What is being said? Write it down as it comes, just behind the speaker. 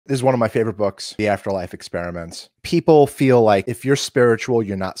This is one of my favorite books, The Afterlife Experiments. People feel like if you're spiritual,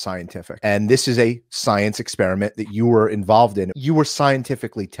 you're not scientific. And this is a science experiment that you were involved in. You were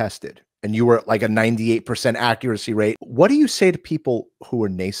scientifically tested and you were at like a 98% accuracy rate. What do you say to people who are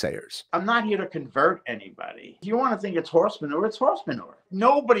naysayers? I'm not here to convert anybody. If you want to think it's horse manure, it's horse manure.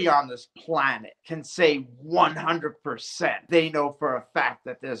 Nobody on this planet can say 100% they know for a fact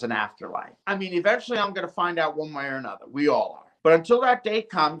that there's an afterlife. I mean, eventually I'm going to find out one way or another. We all are. But until that day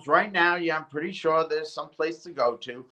comes, right now, yeah, I'm pretty sure there's some place to go to.